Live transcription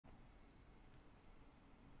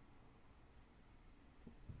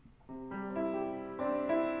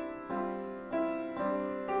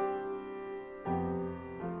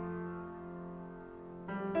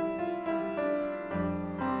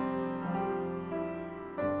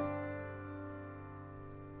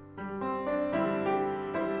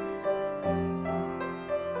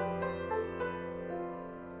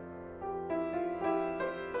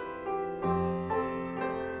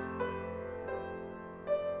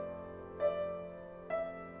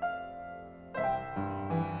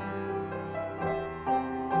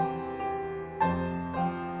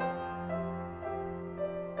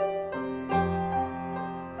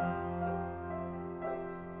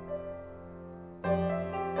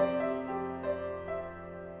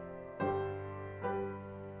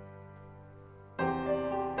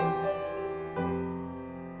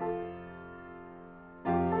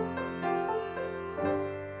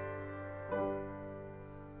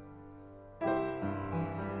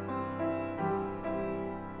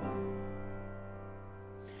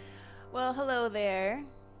Well, hello there.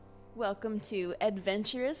 Welcome to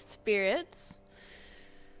Adventurous Spirits,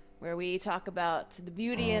 where we talk about the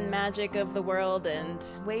beauty and magic of the world and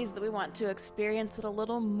ways that we want to experience it a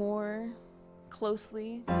little more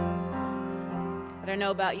closely. I don't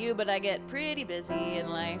know about you, but I get pretty busy in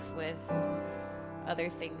life with other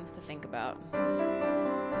things to think about.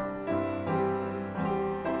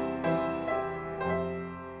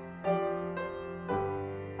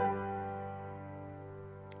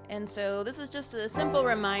 And so this is just a simple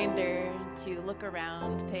reminder to look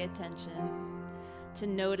around, pay attention, to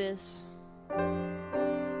notice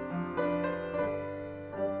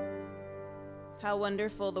how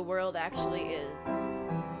wonderful the world actually is.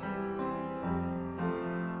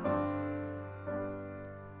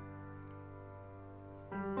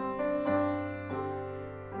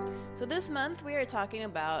 So this month we are talking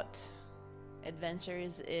about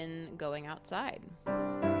adventures in going outside.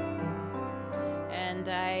 And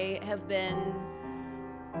I have been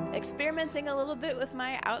experimenting a little bit with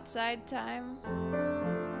my outside time.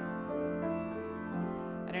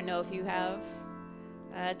 I don't know if you have.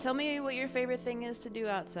 Tell me what your favorite thing is to do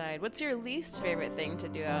outside. What's your least favorite thing to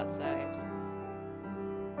do outside?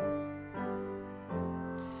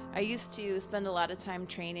 I used to spend a lot of time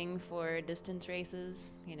training for distance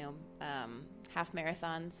races, half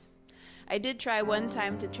marathons. I did try one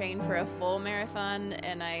time to train for a full marathon,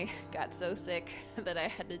 and I got so sick that I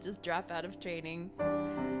had to just drop out of training.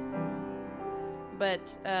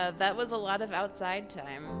 But that was a lot of outside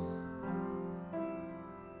time.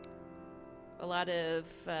 A lot of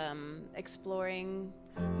exploring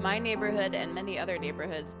my neighborhood and many other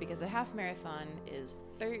neighborhoods, because a half marathon is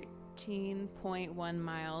 13.1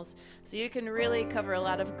 miles. So you can really cover a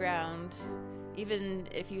lot of ground. Even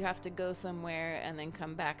if you have to go somewhere and then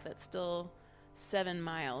come back, that's still 7.5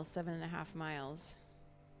 miles,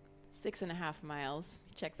 6.5 miles.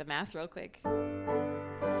 Check the math real quick.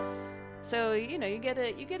 So, you get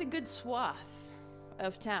a good swath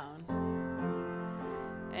of town.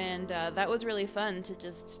 And that was really fun to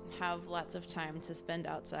just have lots of time to spend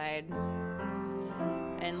outside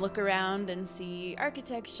and look around and see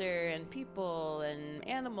architecture and people and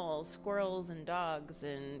animals, squirrels and dogs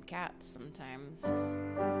and cats sometimes.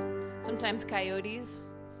 Sometimes coyotes.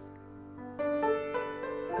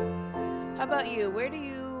 How about you?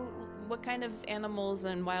 What kind of animals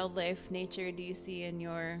and wildlife nature do you see in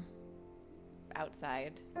your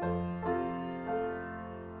outside?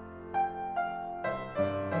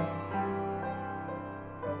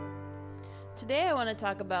 Today I want to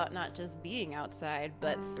talk about not just being outside,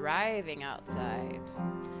 but thriving outside.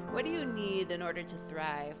 What do you need in order to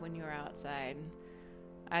thrive when you're outside?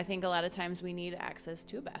 I think a lot of times we need access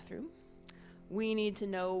to a bathroom. We need to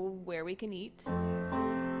know where we can eat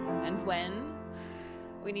and when.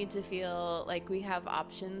 We need to feel like we have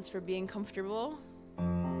options for being comfortable.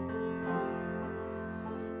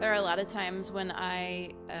 There are a lot of times when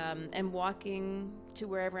I am walking to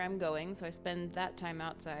wherever I'm going, so I spend that time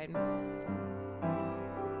outside.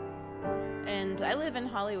 And I live in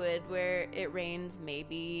Hollywood, where it rains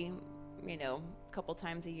maybe, a couple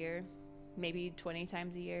times a year, maybe 20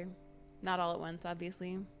 times a year. Not all at once,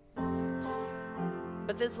 obviously.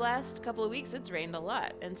 But this last couple of weeks, it's rained a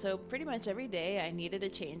lot. And so pretty much every day I needed a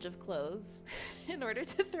change of clothes in order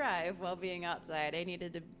to thrive while being outside. I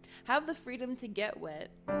needed to have the freedom to get wet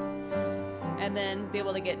and then be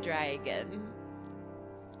able to get dry again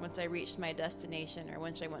once I reached my destination or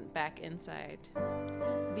once I went back inside.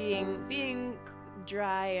 Being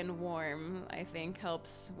dry and warm, I think,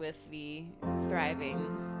 helps with the thriving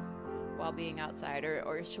while being outside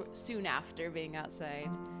or soon after being outside.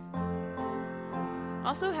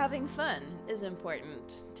 Also, having fun is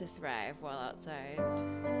important to thrive while outside.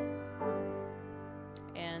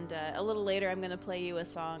 And a little later, I'm going to play you a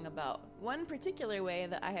song about one particular way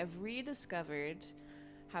that I have rediscovered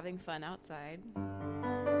having fun outside.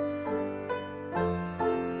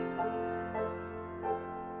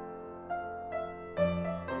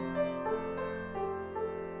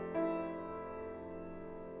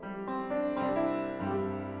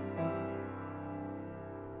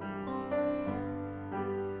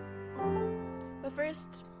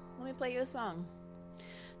 First, let me play you a song.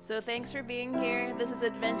 So thanks for being here. This is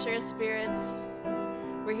Adventurous Spirits.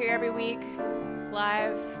 We're here every week,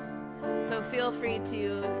 live. So feel free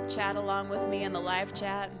to chat along with me in the live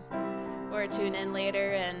chat or tune in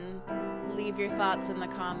later and leave your thoughts in the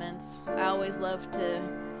comments. I always love to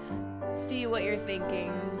see what you're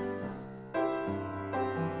thinking.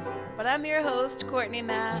 But I'm your host, Courtney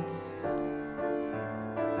Matz.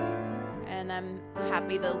 And I'm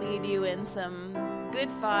happy to lead you in some good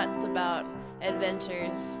thoughts about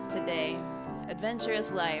adventures today.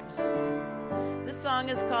 adventurous lives. This song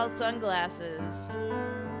is called Sunglasses.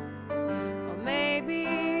 Or maybe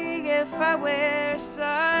if I wear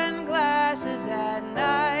sunglasses at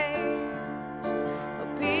night, well,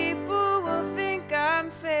 people will think I'm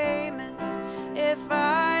famous if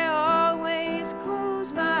I always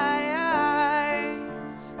close my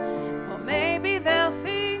eyes. Or maybe they'll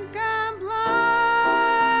think I'm blind,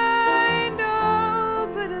 oh,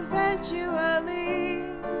 but eventually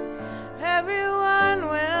everyone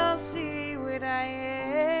will see what I am.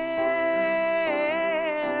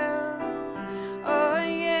 Oh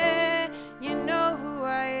yeah, you know who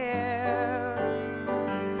I am.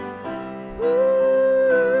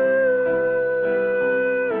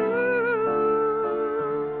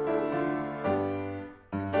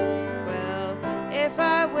 Well, if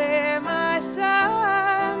I wear my sunglasses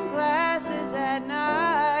at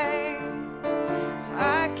night,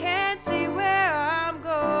 I can't see where I'm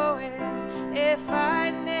going if I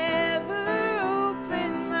never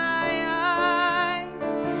open my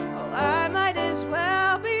eyes. Well, I might as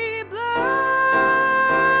well be blind,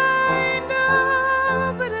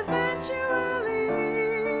 oh, but eventually,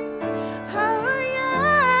 oh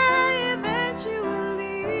yeah,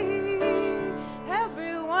 eventually,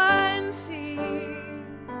 everyone sees.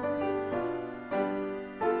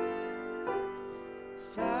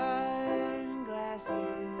 Sunglasses,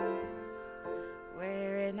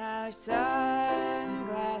 wearing our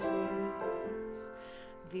sunglasses,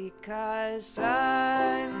 because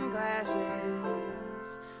sunglasses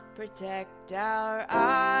protect our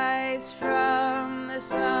eyes from the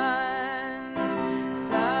sun.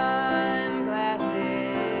 Sunglasses,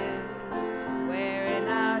 wearing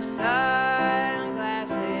our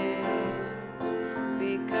sunglasses,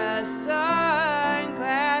 because sunglasses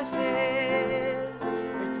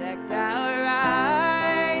protect our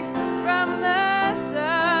eyes from the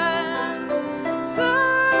sun.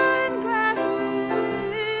 Sunglasses,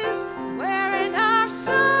 wearing our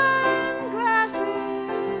sunglasses,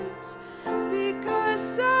 because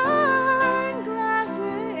sunglasses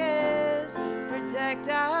protect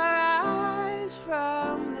our eyes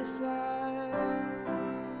from the sun.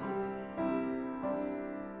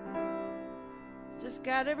 Just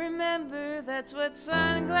gotta remember that's what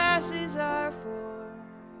sunglasses are for.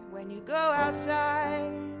 When you go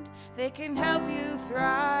outside, they can help you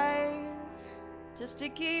thrive. Just to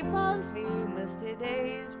keep on theme with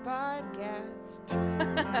today's podcast.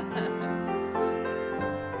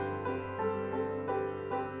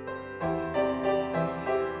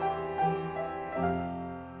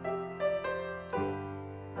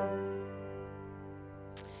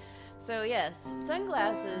 So yes,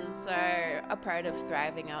 sunglasses are a part of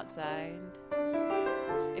thriving outside.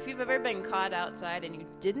 If you've ever been caught outside and you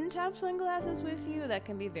didn't have sunglasses with you, that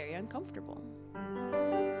can be very uncomfortable.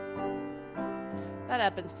 That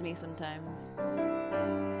happens to me sometimes.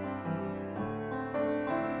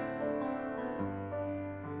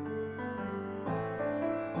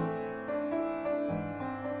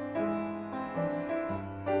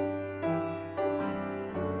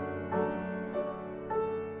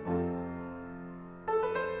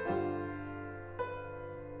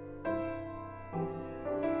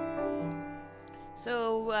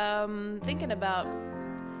 So, thinking about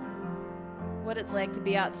what it's like to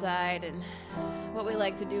be outside and what we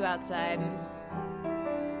like to do outside,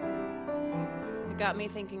 it got me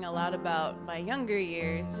thinking a lot about my younger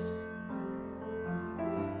years.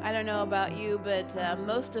 I don't know about you, but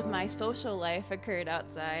most of my social life occurred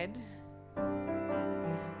outside.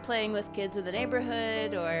 Playing with kids in the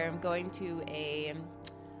neighborhood or going to a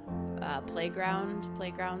playground.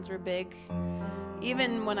 Playgrounds were big.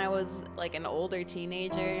 Even when I was like an older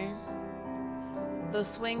teenager, those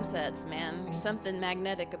swing sets, man, there's something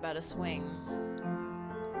magnetic about a swing.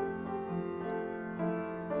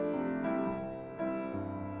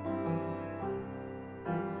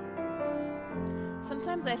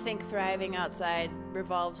 Sometimes I think thriving outside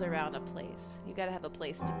revolves around a place. You gotta have a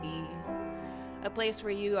place to be. A place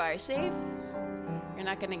where you are safe. You're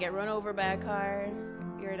not gonna get run over by a car.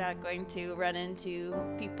 You're not going to run into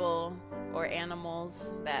people or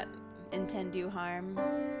animals that intend you harm.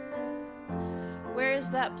 Where is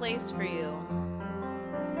that place for you?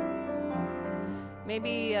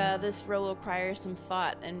 Maybe this will require some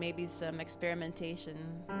thought and maybe some experimentation.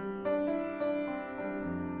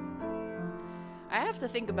 I have to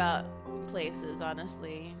think about places,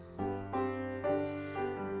 honestly.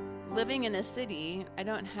 Living in a city, I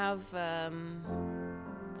don't have,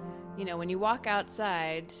 when you walk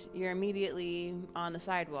outside, you're immediately on a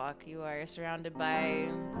sidewalk. You are surrounded by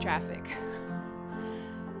traffic.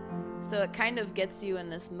 So it kind of gets you in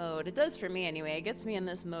this mode. It does for me anyway. It gets me in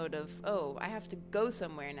this mode of, oh, I have to go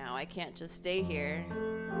somewhere now. I can't just stay here.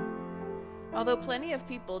 Although plenty of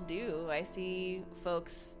people do. I see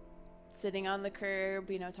folks sitting on the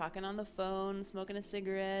curb, you know, talking on the phone, smoking a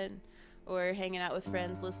cigarette, or hanging out with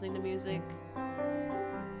friends listening to music.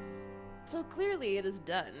 So clearly it is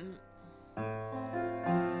done.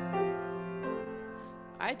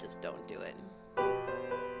 I just don't do it.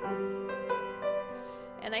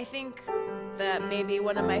 And I think that maybe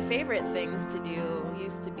one of my favorite things to do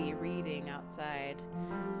used to be reading outside.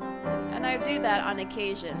 And I do that on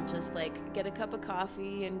occasion, just like get a cup of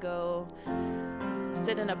coffee and go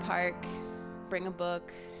sit in a park, bring a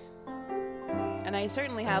book. And I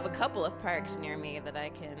certainly have a couple of parks near me that I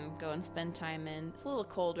can go and spend time in. It's a little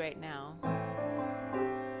cold right now.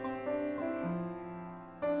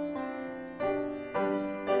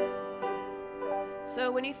 So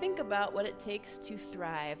when you think about what it takes to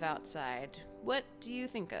thrive outside, what do you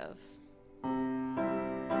think of?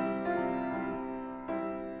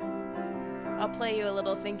 I'll play you a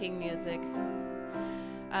little thinking music.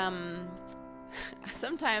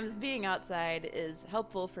 Sometimes being outside is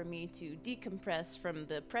helpful for me to decompress from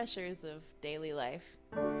the pressures of daily life.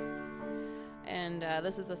 And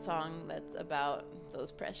this is a song that's about those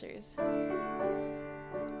pressures.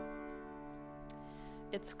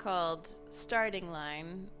 It's called Starting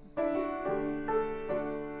Line.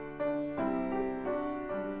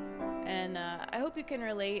 And I hope you can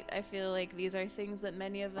relate. I feel like these are things that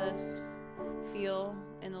many of us feel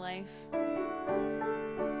in life.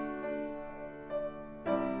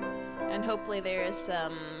 And hopefully there is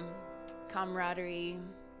some camaraderie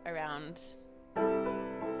around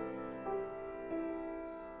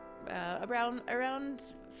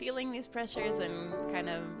feeling these pressures and kind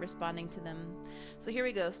of responding to them. So here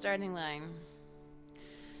we go, starting line.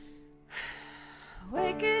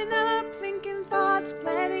 Waking up, thinking thoughts,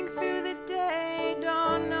 planning through the day.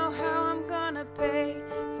 Don't know how I'm gonna pay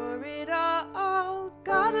for it all.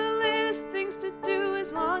 Got a list, things to do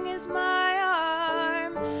as long as my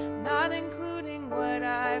arm. Not including what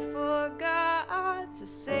I forgot. It's the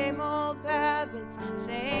same old habits,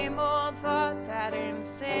 same old thought patterns,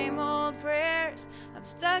 same old prayers. I'm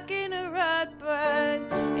stuck in a rut, but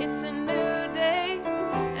it's a new day,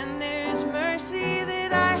 and there's mercy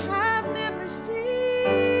that I have never seen.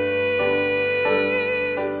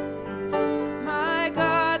 My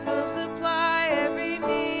God will supply every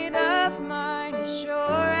need of mine, as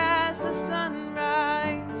sure as the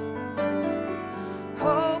sunrise.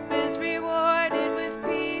 Hope is rewarded with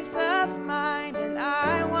peace of mind, and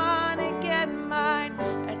I want to get mine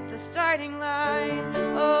at the starting line.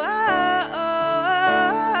 Oh, oh, oh.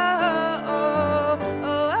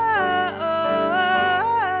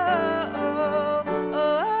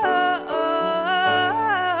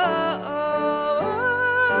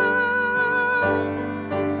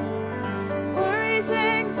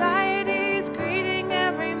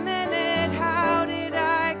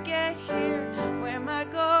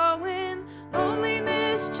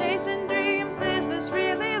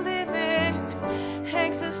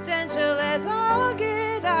 Existential as all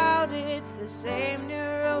get out. It's the same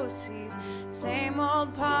neuroses, same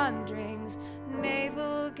old ponderings,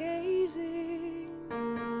 navel gazing.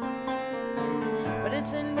 But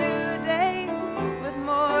it's a new day with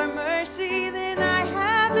more mercy than I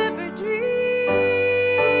have ever dreamed.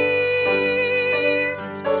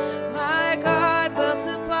 My God will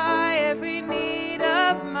supply every need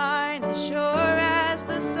of mine, as sure as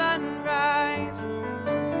the sunrise.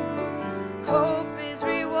 Hope is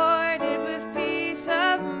rewarded with peace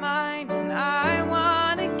of mind, and I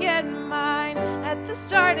want to get mine at the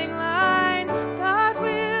starting line. God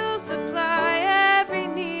will supply every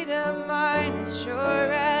need of mine, as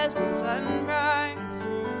sure as the sunrise.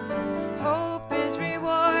 Hope is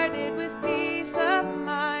rewarded with peace of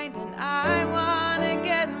mind, and I want to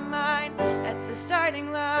get mine at the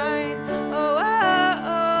starting line. Oh, oh,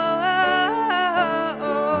 oh.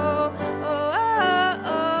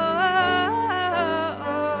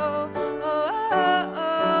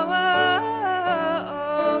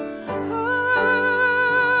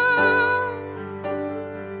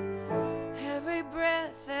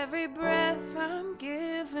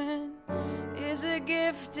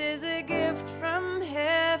 Is a gift from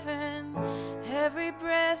heaven. Every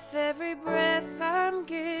breath I'm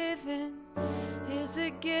given is a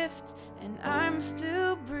gift, and I'm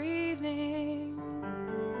still breathing.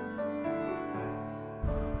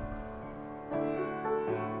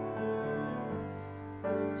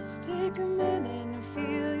 Just take a minute and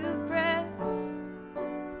feel your breath.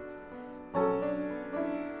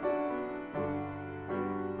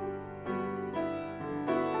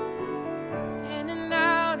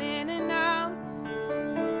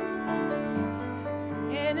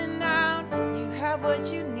 what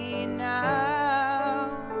you need now.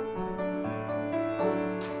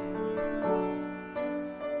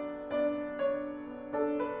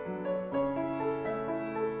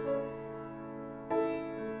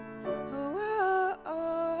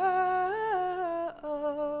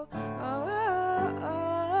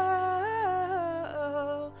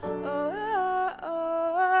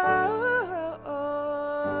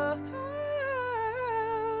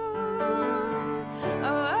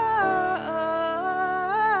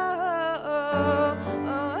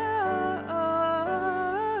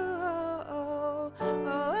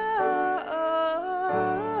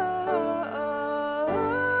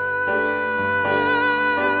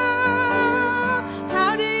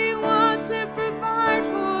 How do you want to provide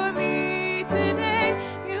for me today?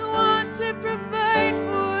 You want to provide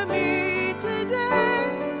for me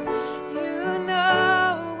today. You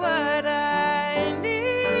know what I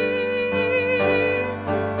need.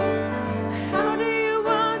 How do you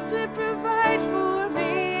want to provide for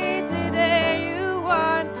me today? You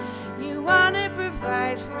want to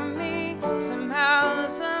provide for me somehow,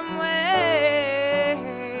 some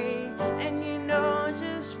way, and you know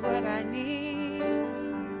just what I need.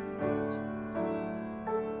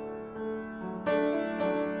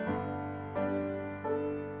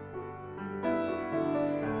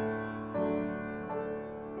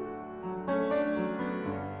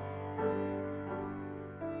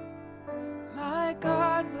 My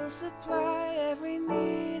God will supply every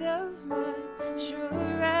need of mine,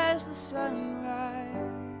 sure as the sunrise.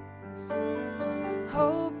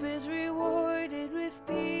 Hope is rewarded with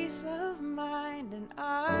peace of mind, and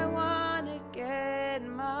I want to get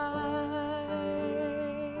mine.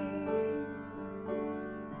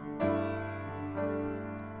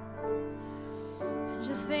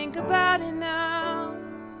 Just think about it now,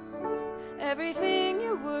 everything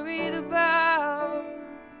you're worried about.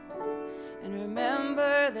 And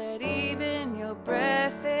remember that even your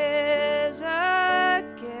breath is a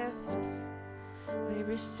gift we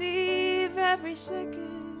receive every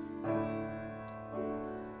second.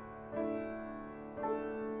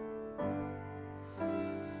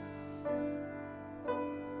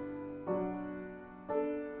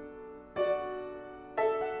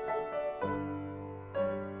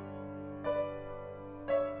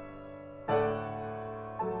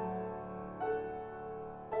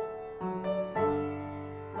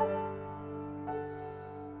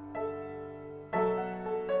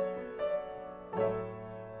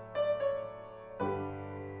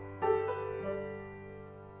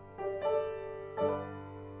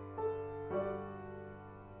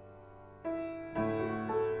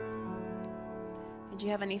 Did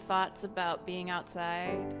you have any thoughts about being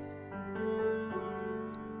outside?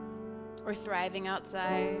 Or thriving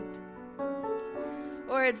outside?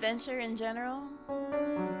 Or adventure in general?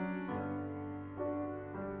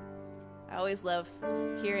 I always love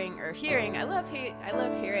I love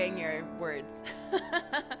hearing your words.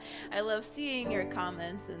 I love seeing your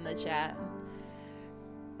comments in the chat.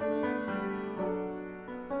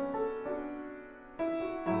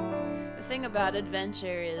 The thing about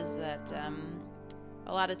adventure is that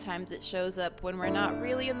a lot of times it shows up when we're not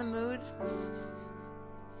really in the mood.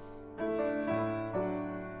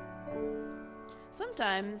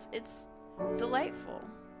 Sometimes it's delightful.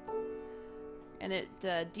 And it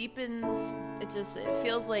deepens, it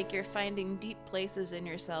feels like you're finding deep places in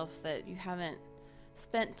yourself that you haven't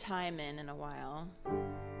spent time in a while.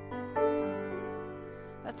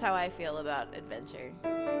 That's how I feel about adventure.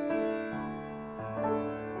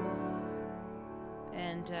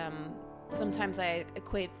 And sometimes I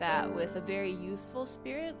equate that with a very youthful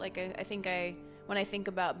spirit. Like when I think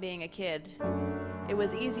about being a kid, it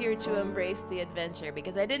was easier to embrace the adventure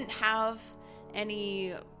because I didn't have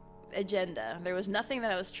any agenda. There was nothing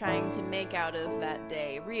that I was trying to make out of that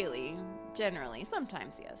day, really. Generally,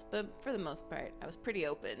 sometimes yes, but for the most part, I was pretty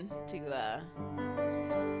open to the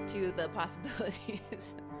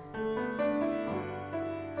possibilities.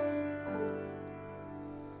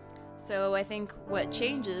 So I think what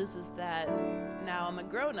changes is that now I'm a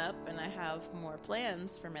grown-up and I have more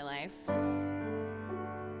plans for my life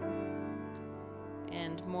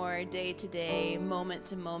and more day-to-day,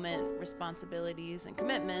 moment-to-moment responsibilities and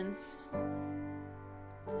commitments.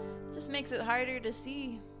 It just makes it harder to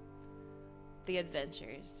see the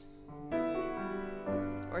adventures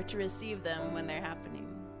or to receive them when they're happening.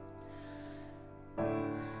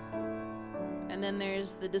 And then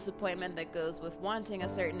there's the disappointment that goes with wanting a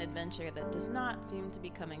certain adventure that does not seem to be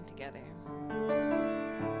coming together. I'm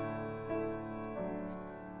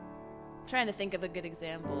trying to think of a good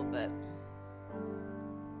example, but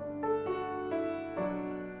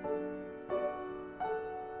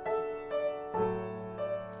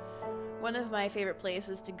One of my favorite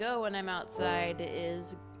places to go when I'm outside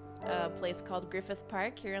is a place called Griffith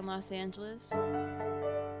Park here in Los Angeles.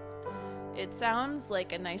 It sounds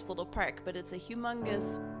like a nice little park, but it's a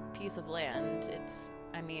humongous piece of land.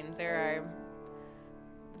 There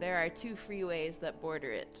are 2 freeways that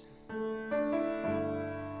border it.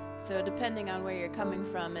 So depending on where you're coming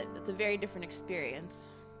from, it's a very different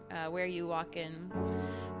experience where you walk in.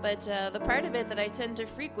 But the part of it that I tend to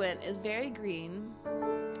frequent is very green.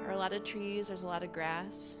 There are a lot of trees, there's a lot of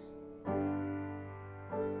grass.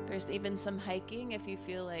 There's even some hiking if you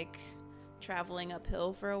feel like traveling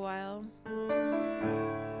uphill for a while.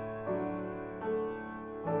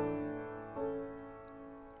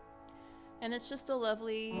 And it's just a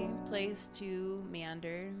lovely place to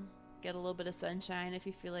meander, get a little bit of sunshine if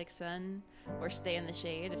you feel like sun, or stay in the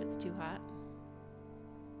shade if it's too hot.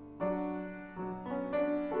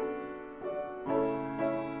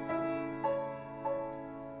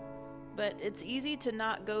 But it's easy to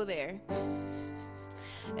not go there.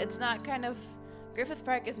 It's not Griffith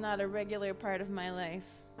Park is not a regular part of my life.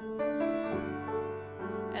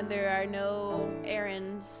 And there are no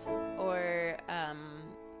errands or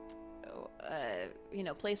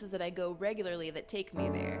places that I go regularly that take me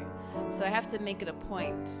there. So I have to make it a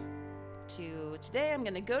point to, today I'm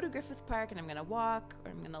going to go to Griffith Park and I'm going to walk,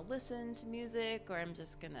 or I'm going to listen to music, or I'm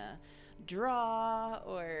just going to draw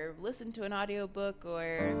or listen to an audiobook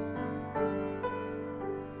or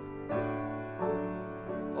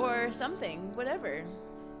something, whatever.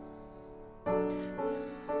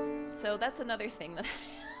 So that's another thing that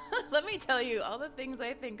let me tell you all the things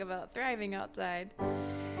I think about thriving outside.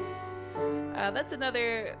 That's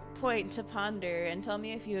another point to ponder, and tell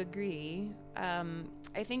me if you agree.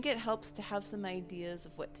 I think it helps to have some ideas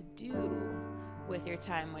of what to do with your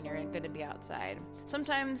time when you're going to be outside.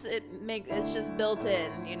 Sometimes it's just built in,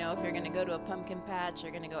 if you're going to go to a pumpkin patch,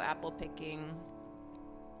 you're going to go apple picking,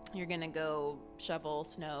 you're going to go shovel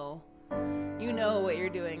snow. You know what you're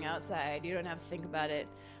doing outside. You don't have to think about it.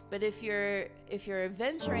 But if you're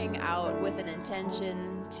venturing out with an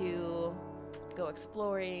intention to go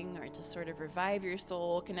exploring, or just sort of revive your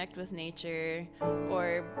soul, connect with nature,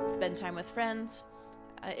 or spend time with friends,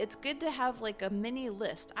 it's good to have like a mini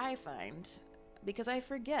list, I find, because I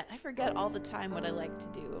forget all the time what I like to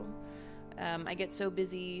do. I get so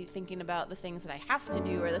busy thinking about the things that I have to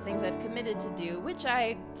do, or the things I've committed to do, which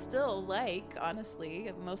I still like,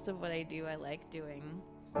 honestly. Most of what I do I like doing.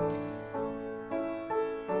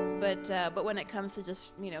 But when it comes to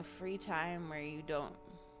just, free time where you don't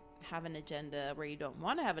have an agenda, where you don't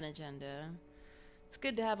want to have an agenda, it's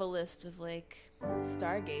good to have a list of like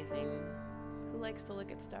stargazing. Who likes to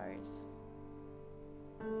look at stars?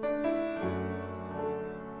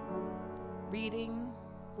 Reading.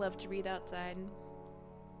 Love to read outside.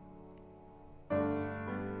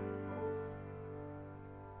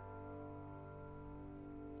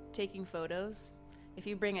 Taking photos. If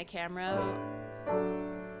you bring a camera,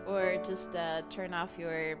 or just turn off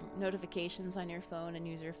your notifications on your phone and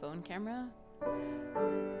use your phone camera,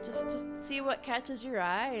 just to see what catches your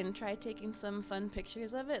eye and try taking some fun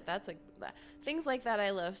pictures of it. Things like that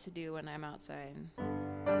I love to do when I'm outside.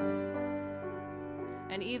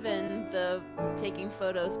 And even the taking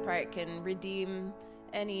photos part can redeem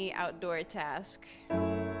any outdoor task.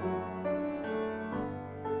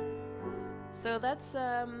 So that's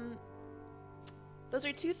those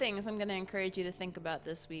are 2 things I'm going to encourage you to think about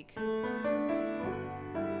this week.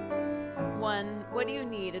 1, what do you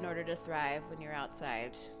need in order to thrive when you're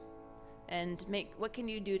outside? And what can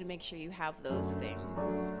you do to make sure you have those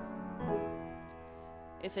things?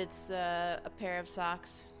 If it's a pair of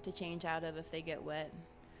socks to change out of if they get wet,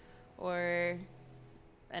 or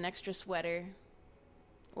an extra sweater,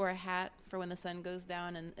 or a hat for when the sun goes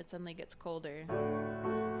down and it suddenly gets colder.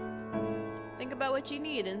 Think about what you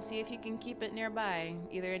need and see if you can keep it nearby,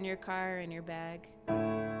 either in your car or in your bag,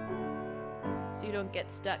 so you don't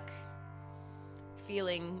get stuck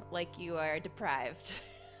feeling like you are deprived.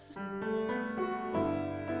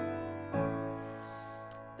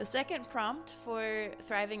 The second prompt for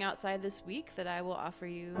thriving outside this week that I will offer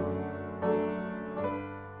you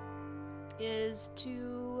is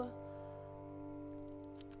to...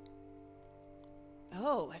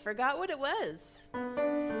 I forgot what it was.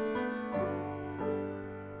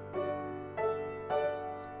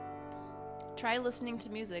 Try listening to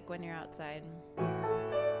music when you're outside.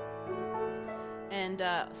 And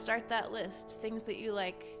start that list. Things that you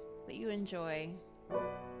like, that you enjoy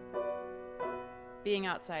being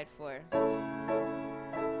outside for.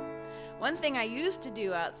 One thing I used to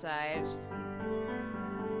do outside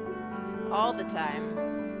all the time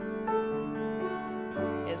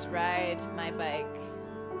is ride my bike.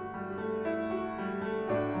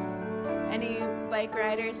 Any bike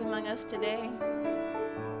riders among us today?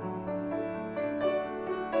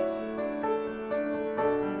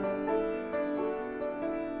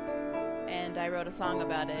 And I wrote a song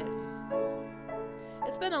about it.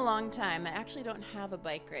 It's been a long time. I actually don't have a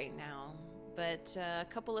bike right now, but a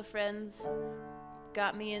couple of friends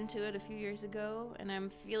got me into it a few years ago, and I'm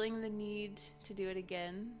feeling the need to do it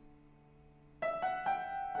again.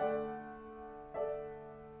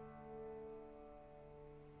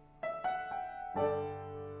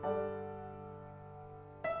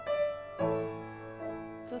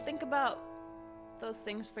 So think about those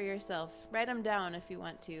things for yourself. Write them down if you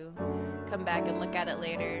want to. Come back and look at it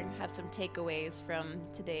later. Have some takeaways from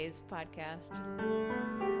today's podcast.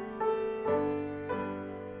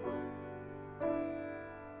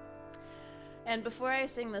 And before I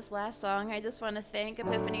sing this last song, I just want to thank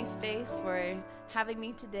Epiphany Space for having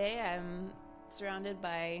me today. I'm surrounded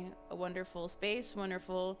by a wonderful space,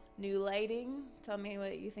 wonderful new lighting. Tell me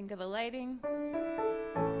what you think of the lighting.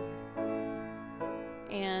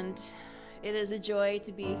 And it is a joy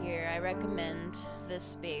to be here. I recommend this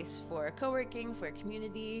space for co-working, for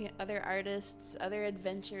community, other artists, other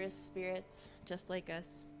adventurous spirits just like us.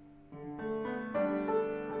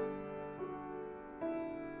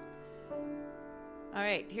 All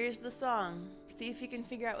right, here's the song. See if you can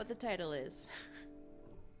figure out what the title is.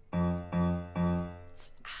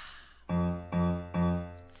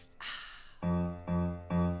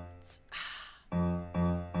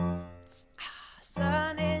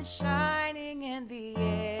 Sun is shining and the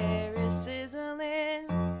air is sizzling.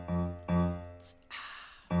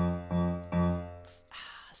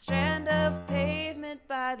 Strand of pavement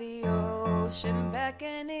by the ocean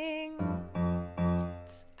beckoning.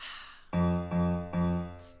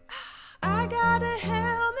 I got a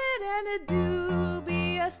helmet and a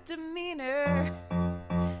dubious demeanor.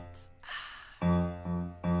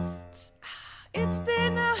 It's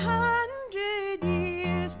been 100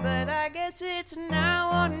 years, but I guess it's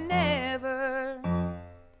now or never.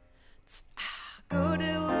 Go to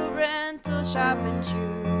a rental shop and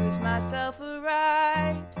choose myself a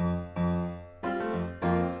ride.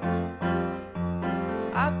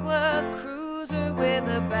 Aqua cruiser with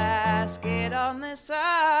a basket on the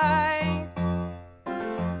side.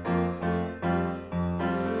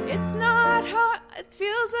 It's not hot, it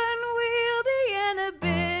feels unwieldy and a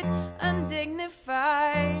bit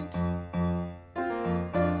undignified.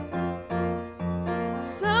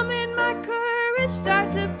 Summon my courage,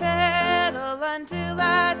 start to pedal until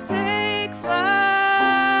I take flight,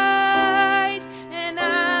 and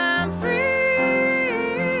I'm free.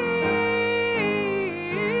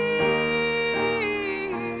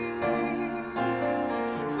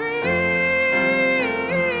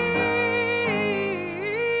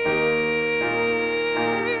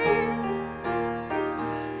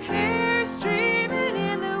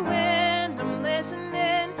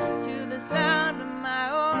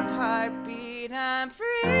 I'm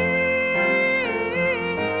free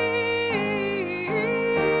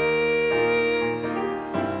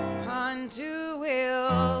on two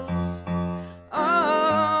wheels.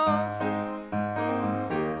 Oh,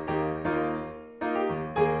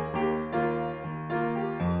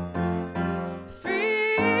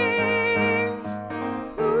 free.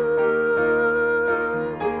 Ooh.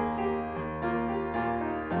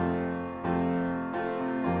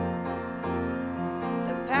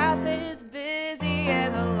 The path is busy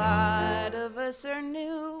and a lot of us are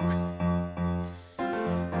new.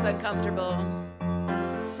 It's uncomfortable,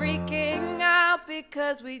 freaking out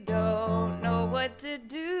because we don't know what to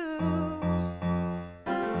do.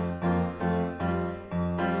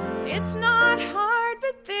 It's not hard,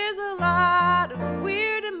 but there's a lot of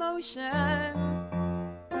weird emotion.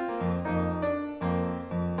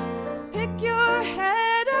 Pick your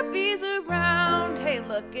head up, ease around. Hey,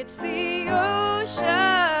 look, it's the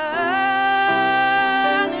ocean.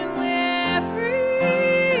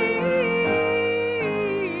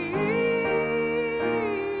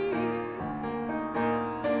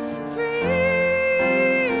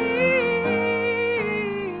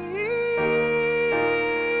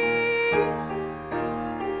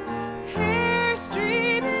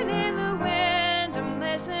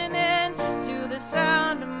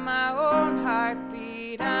 Sound of my own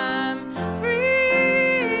heartbeat, I'm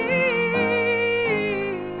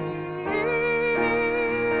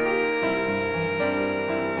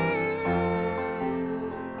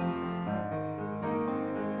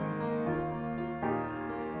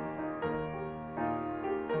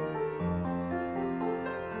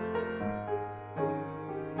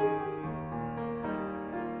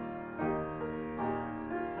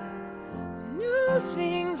New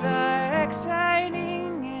things are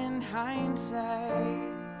exciting in hindsight. hindsight.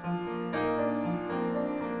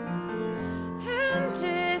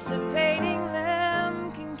 Anticipating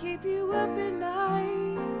them can keep you up at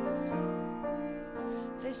night.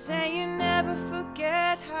 They say you never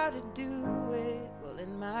forget how to do it. Well,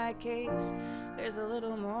 in my case, there's a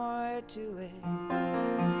little more to it.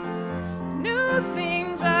 New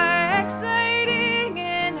things are exciting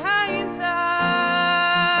in hindsight.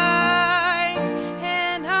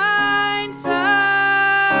 In hindsight,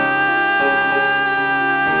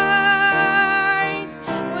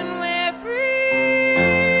 when we're free,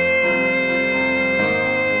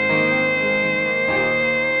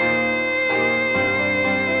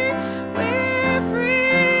 we're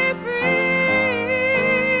free, we're free.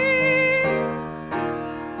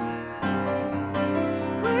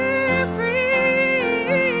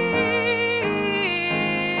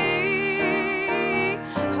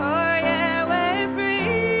 Oh yeah, we're free.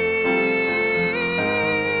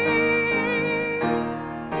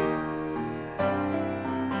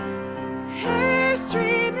 Hair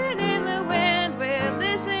streaming in the wind, we're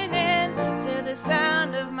listening to the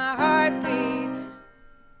sound of my heartbeat.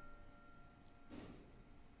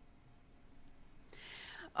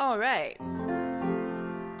 All right.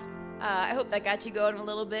 I hope that got you going a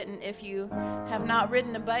little bit, and if you have not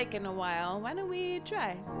ridden a bike in a while, why don't we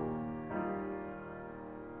try?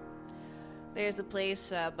 There's a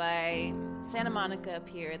place by Santa Monica up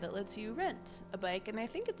here that lets you rent a bike, and I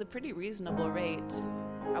think it's a pretty reasonable rate.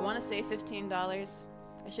 I want to say $15.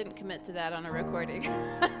 I shouldn't commit to that on a recording.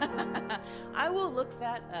 I will look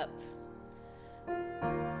that up.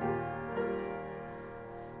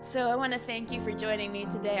 So I want to thank you for joining me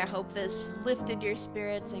today. I hope this lifted your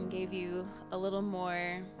spirits and gave you a little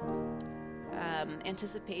more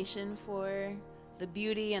anticipation for the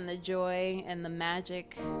beauty and the joy and the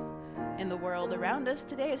magic in the world around us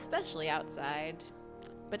today, especially outside.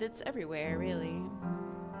 But it's everywhere, really.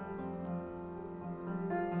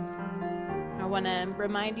 I want to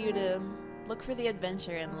remind you to look for the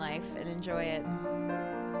adventure in life and enjoy it.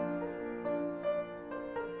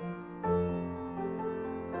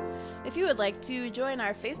 If you would like to join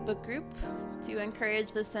our Facebook group to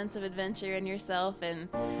encourage the sense of adventure in yourself and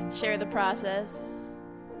share the process,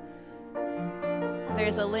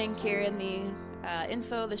 there's a link here in the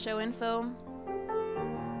the show info.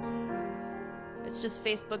 It's just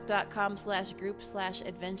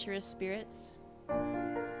facebook.com/group/adventurous spirits.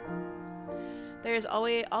 There's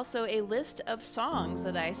also a list of songs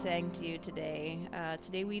that I sang to you today.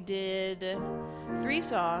 Today we did 3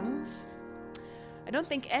 songs. I don't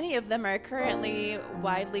think any of them are currently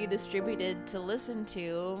widely distributed to listen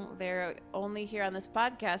to. They're only here on this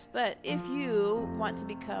podcast, but if you want to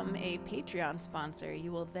become a Patreon sponsor,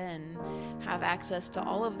 you will then have access to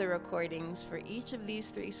all of the recordings for each of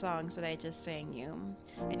these 3 songs that I just sang you,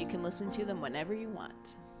 and you can listen to them whenever you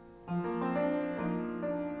want.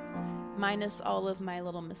 Minus all of my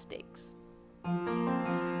little mistakes.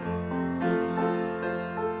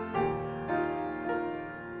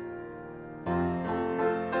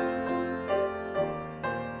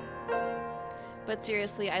 But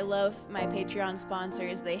seriously, I love my Patreon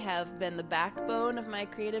sponsors. They have been the backbone of my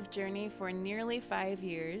creative journey for nearly 5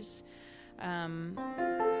 years.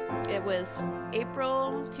 It was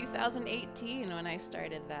April 2018 when I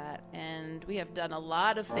started that, and we have done a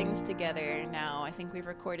lot of things together now. I think we've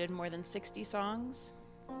recorded more than 60 songs.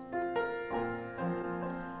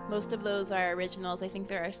 Most of those are originals. I think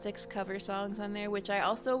there are 6 cover songs on there, which I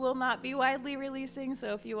also will not be widely releasing,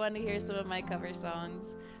 so if you want to hear some of my cover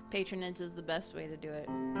songs, patronage is the best way to do it.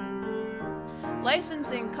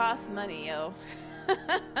 Licensing costs money, yo.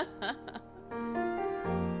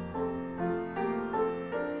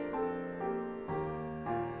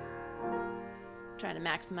 Trying to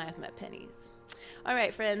maximize my pennies. All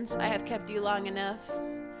right, friends, I have kept you long enough.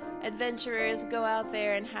 Adventurers, go out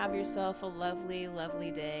there and have yourself a lovely,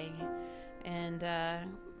 lovely day. And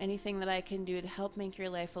anything that I can do to help make your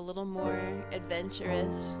life a little more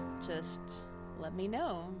adventurous, just let me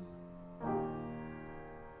know.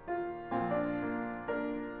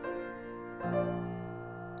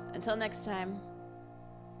 Until next time.